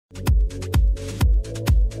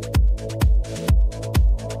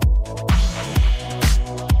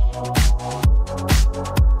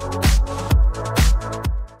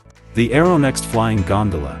The Aeronext flying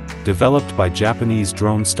gondola, developed by Japanese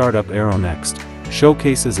drone startup Aeronext,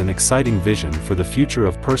 showcases an exciting vision for the future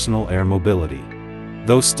of personal air mobility.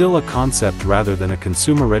 Though still a concept rather than a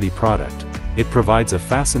consumer-ready product, it provides a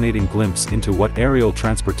fascinating glimpse into what aerial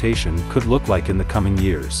transportation could look like in the coming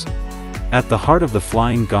years. At the heart of the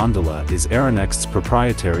flying gondola is Aeronext's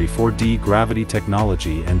proprietary 4D gravity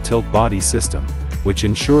technology and tilt body system, which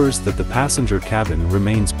ensures that the passenger cabin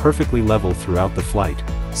remains perfectly level throughout the flight,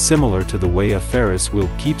 similar to the way a Ferris wheel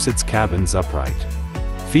keeps its cabins upright.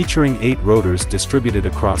 Featuring 8 rotors distributed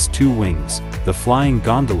across 2 wings, the flying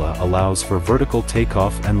gondola allows for vertical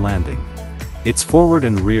takeoff and landing. Its forward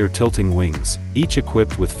and rear tilting wings, each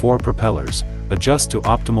equipped with 4 propellers, adjust to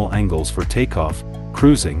optimal angles for takeoff,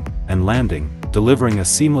 cruising, and landing, delivering a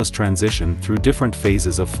seamless transition through different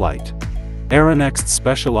phases of flight. Aeronext's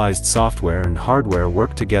specialized software and hardware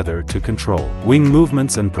work together to control wing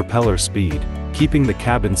movements and propeller speed, keeping the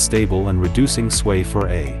cabin stable and reducing sway for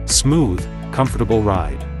a smooth, comfortable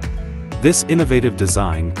ride. This innovative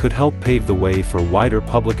design could help pave the way for wider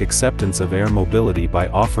public acceptance of air mobility by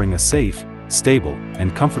offering a safe, stable,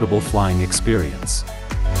 and comfortable flying experience.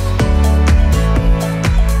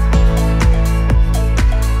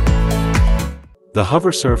 The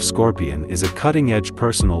Hoversurf Scorpion is a cutting-edge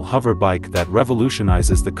personal hover bike that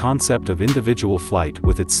revolutionizes the concept of individual flight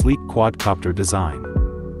with its sleek quadcopter design.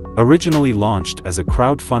 Originally launched as a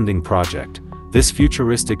crowdfunding project, this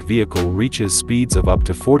futuristic vehicle reaches speeds of up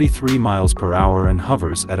to 43 miles per hour and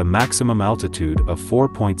hovers at a maximum altitude of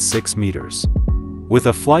 4.6 meters. With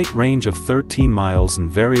a flight range of 13 miles and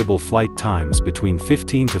variable flight times between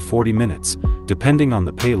 15 to 40 minutes, depending on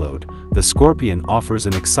the payload, the Scorpion offers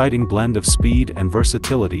an exciting blend of speed and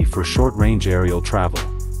versatility for short-range aerial travel.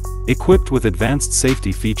 Equipped with advanced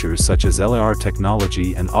safety features such as LAR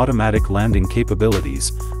technology and automatic landing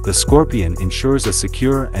capabilities, the Scorpion ensures a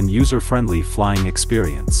secure and user-friendly flying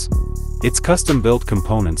experience. Its custom-built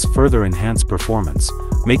components further enhance performance,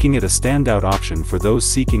 making it a standout option for those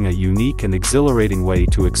seeking a unique and exhilarating way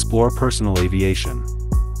to explore personal aviation.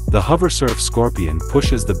 The Hoversurf Scorpion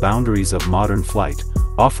pushes the boundaries of modern flight,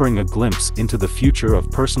 offering a glimpse into the future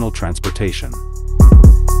of personal transportation.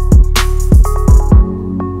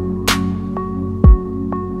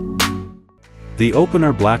 The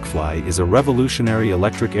Opener Blackfly is a revolutionary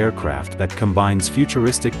electric aircraft that combines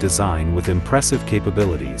futuristic design with impressive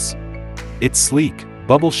capabilities. Its sleek,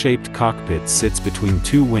 bubble-shaped cockpit sits between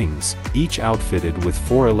 2 wings, each outfitted with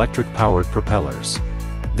 4 electric-powered propellers.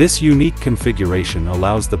 This unique configuration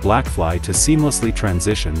allows the Blackfly to seamlessly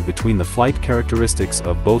transition between the flight characteristics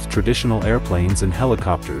of both traditional airplanes and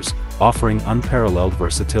helicopters, offering unparalleled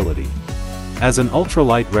versatility. As an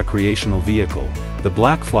ultralight recreational vehicle, the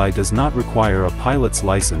Blackfly does not require a pilot's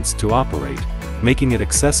license to operate, making it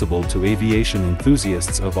accessible to aviation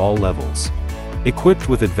enthusiasts of all levels. Equipped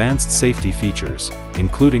with advanced safety features,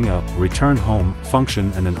 including a return home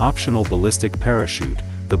function and an optional ballistic parachute,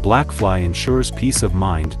 the Blackfly ensures peace of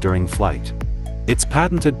mind during flight. Its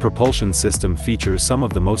patented propulsion system features some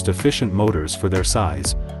of the most efficient motors for their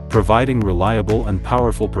size, providing reliable and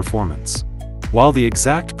powerful performance. While the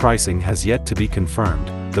exact pricing has yet to be confirmed,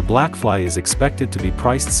 the Blackfly is expected to be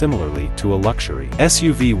priced similarly to a luxury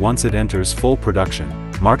SUV once it enters full production,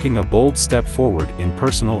 marking a bold step forward in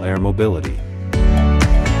personal air mobility.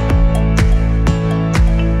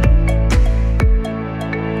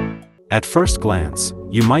 At first glance,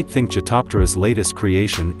 you might think Jetoptera's latest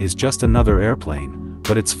creation is just another airplane,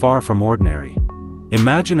 but it's far from ordinary.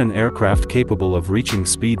 Imagine an aircraft capable of reaching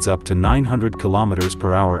speeds up to 900 km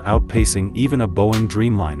per hour, outpacing even a Boeing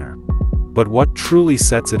Dreamliner. But what truly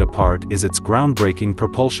sets it apart is its groundbreaking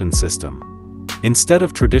propulsion system. Instead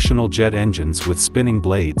of traditional jet engines with spinning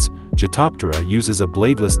blades, Jetoptera uses a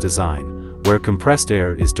bladeless design, where compressed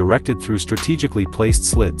air is directed through strategically placed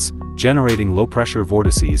slits, generating low-pressure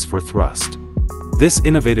vortices for thrust. This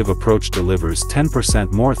innovative approach delivers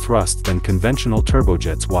 10% more thrust than conventional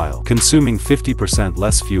turbojets while consuming 50%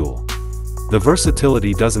 less fuel. The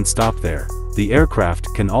versatility doesn't stop there. The aircraft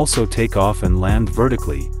can also take off and land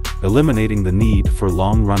vertically, eliminating the need for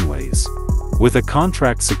long runways. With a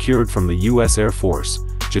contract secured from the U.S. Air Force,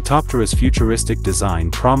 Jetoptera's futuristic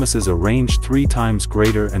design promises a range 3 times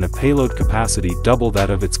greater and a payload capacity double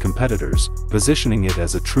that of its competitors, positioning it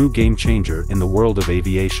as a true game-changer in the world of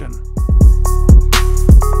aviation.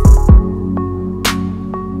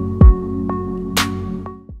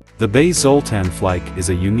 The Bay Zoltan Flike is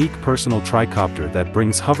a unique personal tricopter that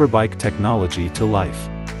brings hoverbike technology to life.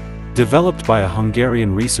 Developed by a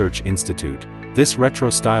Hungarian research institute, this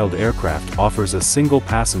retro-styled aircraft offers a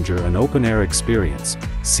single-passenger and open-air experience,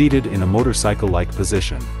 seated in a motorcycle-like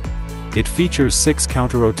position. It features 6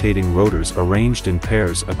 counter-rotating rotors arranged in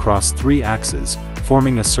pairs across 3 axes,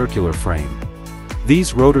 forming a circular frame.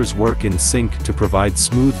 These rotors work in sync to provide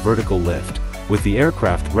smooth vertical lift, with the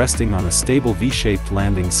aircraft resting on a stable V-shaped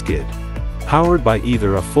landing skid. Powered by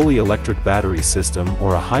either a fully electric battery system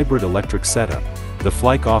or a hybrid electric setup, the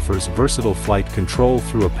Flike offers versatile flight control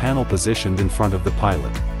through a panel positioned in front of the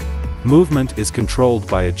pilot. Movement is controlled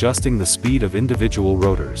by adjusting the speed of individual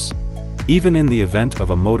rotors. Even in the event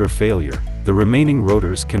of a motor failure, the remaining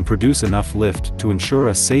rotors can produce enough lift to ensure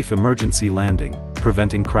a safe emergency landing,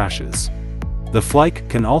 preventing crashes. The Flike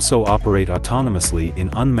can also operate autonomously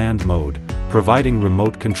in unmanned mode, providing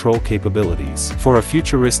remote control capabilities for a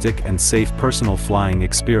futuristic and safe personal flying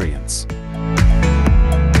experience.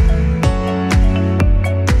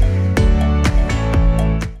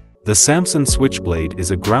 The Samson Switchblade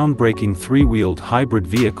is a groundbreaking 3-wheeled hybrid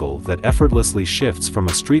vehicle that effortlessly shifts from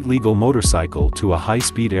a street-legal motorcycle to a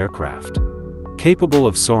high-speed aircraft. Capable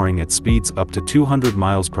of soaring at speeds up to 200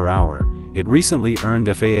 miles per hour, it recently earned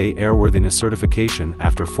FAA airworthiness certification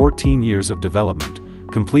after 14 years of development,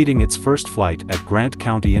 completing its first flight at Grant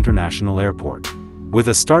County International Airport. With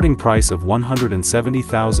a starting price of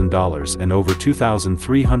 $170,000 and over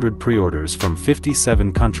 2,300 pre-orders from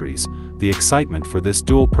 57 countries, the excitement for this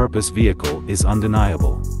dual-purpose vehicle is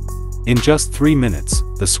undeniable. In just 3 minutes,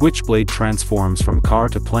 the Switchblade transforms from car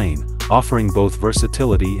to plane, offering both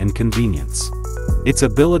versatility and convenience. Its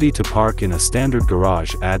ability to park in a standard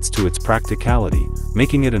garage adds to its practicality,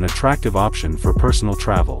 making it an attractive option for personal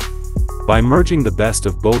travel. By merging the best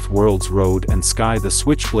of both worlds, road and sky, the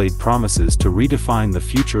Switchblade promises to redefine the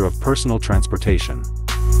future of personal transportation.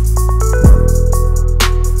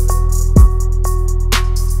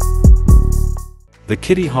 The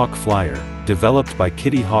Kitty Hawk Flyer, developed by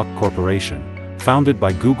Kitty Hawk Corporation, founded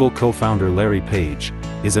by Google co-founder Larry Page,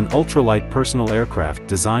 is an ultralight personal aircraft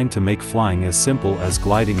designed to make flying as simple as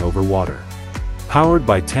gliding over water. Powered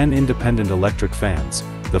by 10 independent electric fans,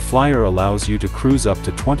 the Flyer allows you to cruise up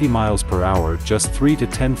to 20 miles per hour just 3 to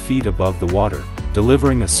 10 feet above the water,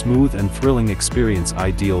 delivering a smooth and thrilling experience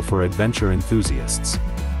ideal for adventure enthusiasts.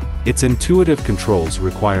 Its intuitive controls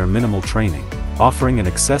require minimal training, offering an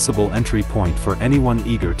accessible entry point for anyone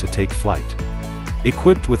eager to take flight.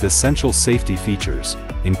 Equipped with essential safety features,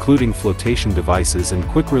 including flotation devices and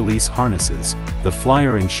quick-release harnesses, the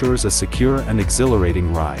Flyer ensures a secure and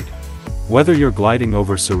exhilarating ride. Whether you're gliding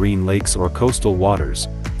over serene lakes or coastal waters,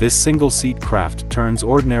 this single-seat craft turns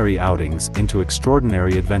ordinary outings into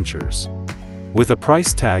extraordinary adventures. With a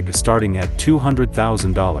price tag starting at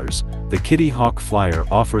 $200,000, the Kitty Hawk Flyer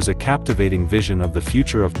offers a captivating vision of the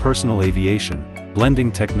future of personal aviation,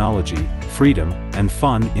 blending technology, freedom, and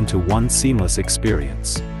fun into one seamless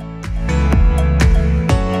experience.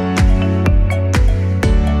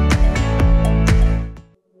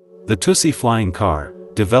 The Tusi Flying Car,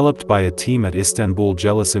 developed by a team at Istanbul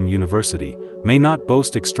Gelisim University, may not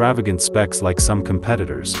boast extravagant specs like some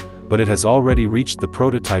competitors, but it has already reached the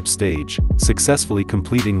prototype stage, successfully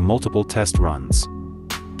completing multiple test runs.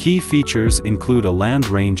 Key features include a land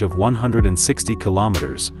range of 160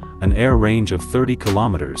 kilometers, an air range of 30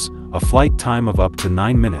 kilometers, a flight time of up to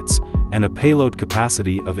 9 minutes, and a payload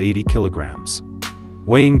capacity of 80 kilograms.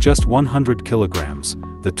 Weighing just 100 kilograms,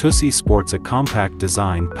 the Tusi sports a compact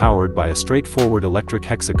design powered by a straightforward electric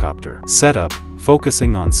hexacopter setup,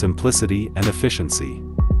 focusing on simplicity and efficiency.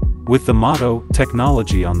 With the motto,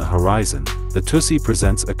 "Technology on the Horizon," the Tusi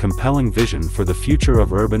presents a compelling vision for the future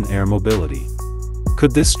of urban air mobility.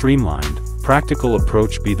 Could this streamlined, practical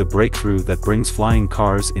approach be the breakthrough that brings flying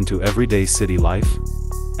cars into everyday city life?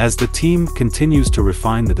 As the team continues to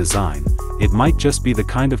refine the design, it might just be the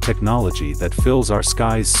kind of technology that fills our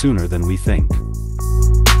skies sooner than we think.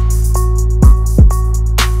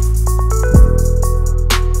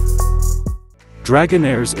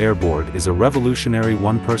 Dragonair's Airboard is a revolutionary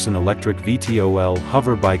one-person electric VTOL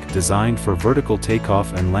hover bike designed for vertical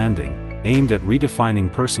takeoff and landing, aimed at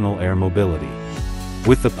redefining personal air mobility.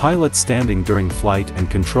 With the pilot standing during flight and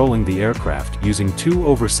controlling the aircraft using 2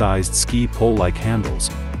 oversized ski pole-like handles,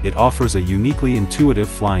 it offers a uniquely intuitive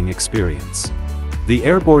flying experience. The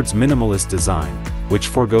Airboard's minimalist design, which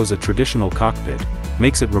forgoes a traditional cockpit,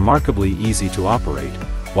 makes it remarkably easy to operate,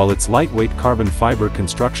 while its lightweight carbon fiber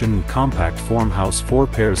construction and compact form house 4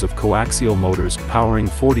 pairs of coaxial motors powering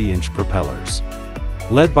 40-inch propellers.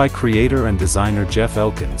 Led by creator and designer Jeff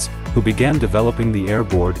Elkins, who began developing the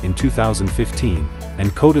Airboard in 2015,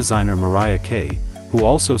 and co-designer Mariah Kay, who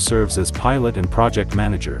also serves as pilot and project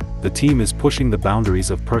manager, the team is pushing the boundaries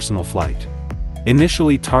of personal flight.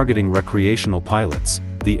 Initially targeting recreational pilots,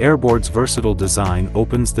 the Airboard's versatile design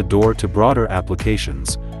opens the door to broader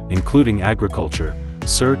applications, including agriculture,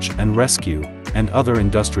 search and rescue, and other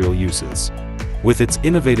industrial uses. With its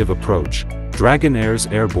innovative approach, Dragon Air's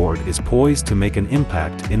Airboard is poised to make an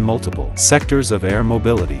impact in multiple sectors of air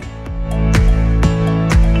mobility.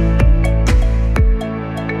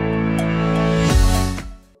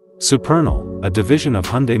 Supernal, a division of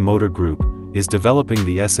Hyundai Motor Group, is developing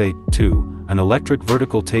the SA-2, an electric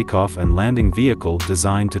vertical takeoff and landing vehicle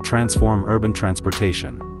designed to transform urban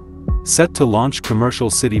transportation. Set to launch commercial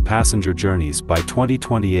city passenger journeys by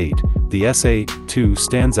 2028, the SA-2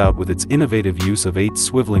 stands out with its innovative use of 8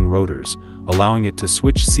 swiveling rotors, allowing it to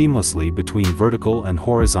switch seamlessly between vertical and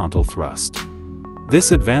horizontal thrust.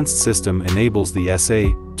 This advanced system enables the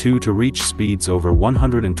SA-2 to reach speeds over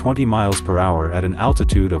 120 miles per hour at an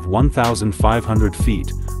altitude of 1,500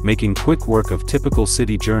 feet, making quick work of typical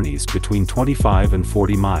city journeys between 25 and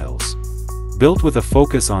 40 miles. Built with a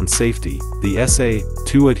focus on safety, the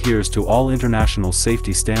SA-2 adheres to all international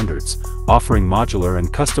safety standards, offering modular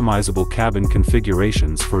and customizable cabin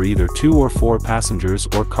configurations for either 2 or 4 passengers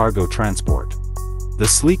or cargo transport. The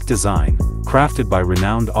sleek design, crafted by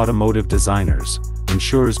renowned automotive designers,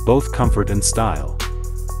 ensures both comfort and style.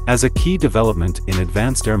 As a key development in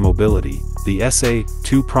advanced air mobility, the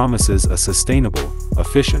SA-2 promises a sustainable,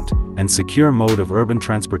 efficient, and secure mode of urban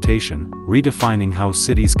transportation, redefining how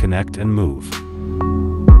cities connect and move.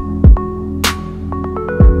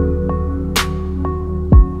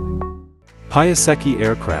 Piasecki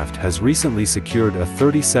Aircraft has recently secured a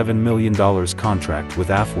 $37 million contract with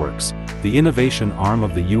AFWERX, the innovation arm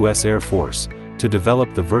of the U.S. Air Force, to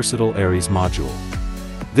develop the versatile Ares module.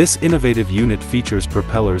 This innovative unit features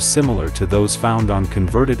propellers similar to those found on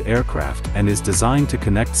converted aircraft and is designed to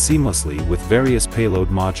connect seamlessly with various payload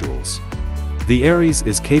modules. The Ares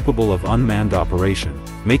is capable of unmanned operation,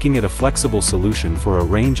 making it a flexible solution for a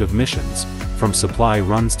range of missions, from supply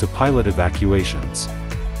runs to pilot evacuations.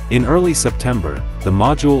 In early September, the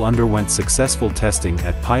module underwent successful testing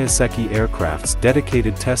at Piasecki Aircraft's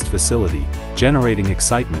dedicated test facility, generating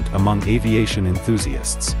excitement among aviation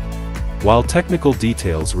enthusiasts. While technical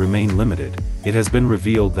details remain limited, it has been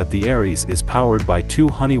revealed that the Ares is powered by 2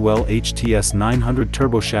 Honeywell HTS 900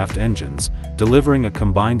 turboshaft engines, delivering a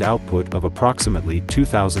combined output of approximately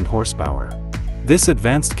 2,000 horsepower. This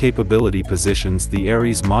advanced capability positions the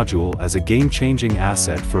Ares module as a game-changing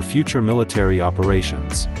asset for future military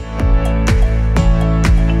operations.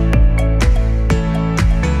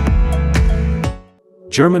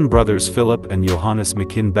 German brothers Philipp and Johannes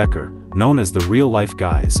Becker, known as the real-life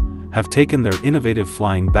guys, have taken their innovative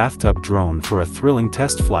flying bathtub drone for a thrilling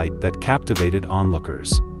test flight that captivated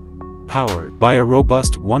onlookers. Powered by a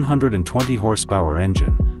robust 120 horsepower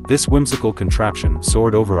engine, this whimsical contraption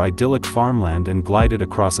soared over idyllic farmland and glided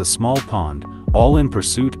across a small pond, all in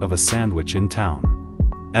pursuit of a sandwich in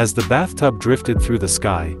town. As the bathtub drifted through the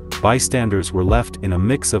sky, bystanders were left in a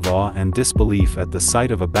mix of awe and disbelief at the sight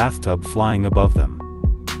of a bathtub flying above them.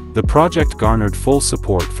 The project garnered full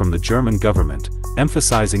support from the German government,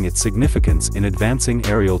 emphasizing its significance in advancing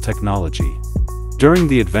aerial technology. During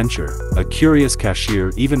the adventure, a curious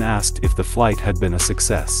cashier even asked if the flight had been a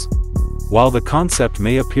success. While the concept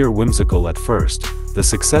may appear whimsical at first, the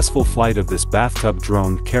successful flight of this bathtub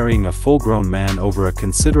drone carrying a full-grown man over a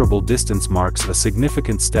considerable distance marks a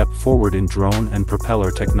significant step forward in drone and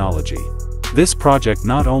propeller technology. This project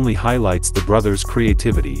not only highlights the brothers'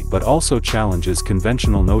 creativity but also challenges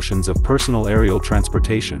conventional notions of personal aerial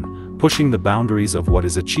transportation, pushing the boundaries of what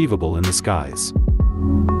is achievable in the skies.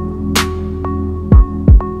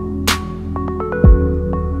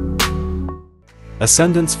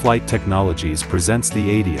 Ascendance Flight Technologies presents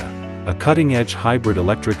the Atea, a cutting-edge hybrid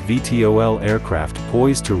electric VTOL aircraft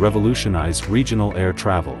poised to revolutionize regional air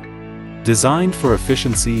travel. Designed for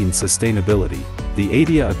efficiency and sustainability, the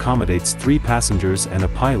Atea accommodates 3 passengers and a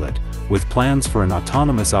pilot, with plans for an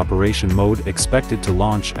autonomous operation mode expected to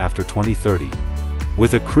launch after 2030.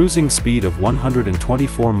 With a cruising speed of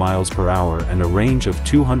 124 miles per hour and a range of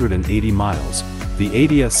 280 miles, the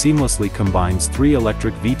Atea seamlessly combines 3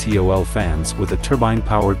 electric VTOL fans with a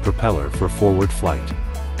turbine-powered propeller for forward flight.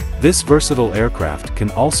 This versatile aircraft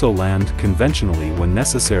can also land conventionally when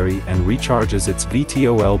necessary and recharges its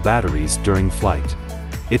VTOL batteries during flight.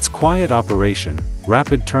 Its quiet operation,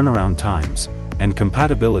 rapid turnaround times, and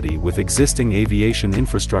compatibility with existing aviation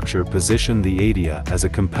infrastructure position the Atea as a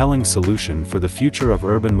compelling solution for the future of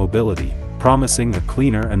urban mobility, promising a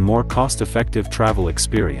cleaner and more cost-effective travel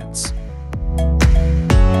experience.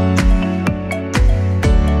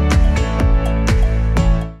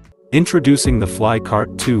 Introducing the Fly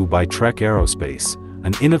Kart 2 by Trek Aerospace,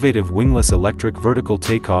 an innovative wingless electric vertical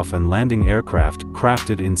takeoff and landing aircraft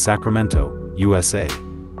crafted in Sacramento, USA.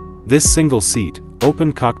 This single-seat,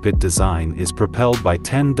 open cockpit design is propelled by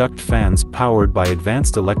 10 duct fans powered by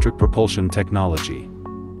advanced electric propulsion technology.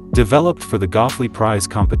 Developed for the Goffley Prize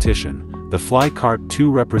competition, the Fly Kart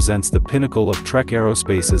 2 represents the pinnacle of Trek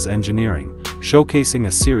Aerospace's engineering, showcasing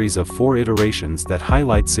a series of 4 iterations that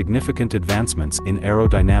highlight significant advancements in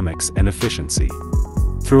aerodynamics and efficiency.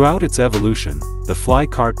 Throughout its evolution, the Fly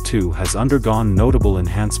Kart 2 has undergone notable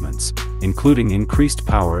enhancements, including increased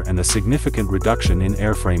power and a significant reduction in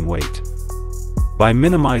airframe weight. By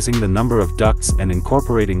minimizing the number of ducts and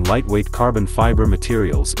incorporating lightweight carbon fiber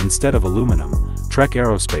materials instead of aluminum, Trek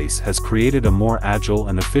Aerospace has created a more agile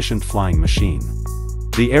and efficient flying machine.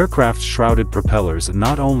 The aircraft's shrouded propellers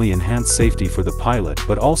not only enhance safety for the pilot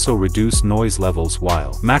but also reduce noise levels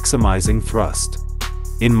while maximizing thrust.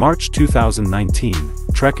 In March 2019,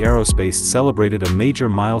 Trek Aerospace celebrated a major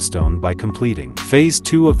milestone by completing Phase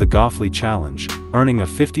 2 of the Goffley Challenge, earning a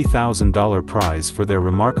 $50,000 prize for their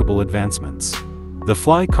remarkable advancements. The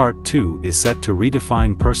Fly Kart 2 is set to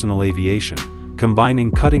redefine personal aviation,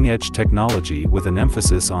 combining cutting-edge technology with an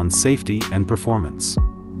emphasis on safety and performance.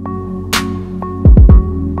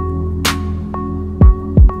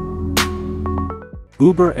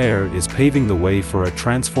 Uber Air is paving the way for a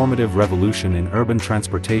transformative revolution in urban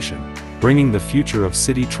transportation, bringing the future of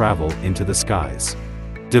city travel into the skies.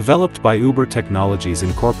 Developed by Uber Technologies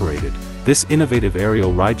Incorporated, this innovative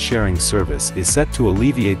aerial ride-sharing service is set to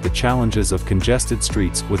alleviate the challenges of congested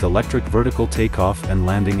streets with electric vertical takeoff and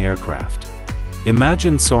landing aircraft.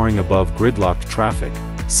 Imagine soaring above gridlocked traffic,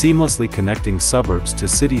 seamlessly connecting suburbs to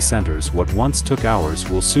city centers. What once took hours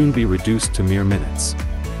will soon be reduced to mere minutes.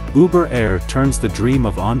 Uber Air turns the dream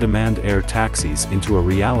of on-demand air taxis into a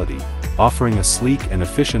reality, offering a sleek and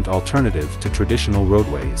efficient alternative to traditional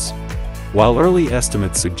roadways. While early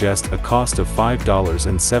estimates suggest a cost of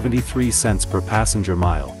 $5.73 per passenger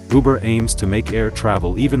mile, Uber aims to make air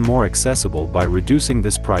travel even more accessible by reducing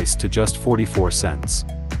this price to just 44 cents.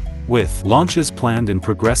 With launches planned in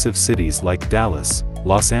progressive cities like Dallas,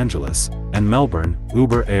 Los Angeles, and Melbourne,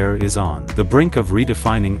 Uber Air is on the brink of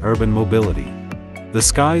redefining urban mobility. The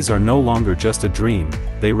skies are no longer just a dream,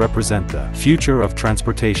 they represent the future of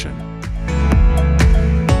transportation.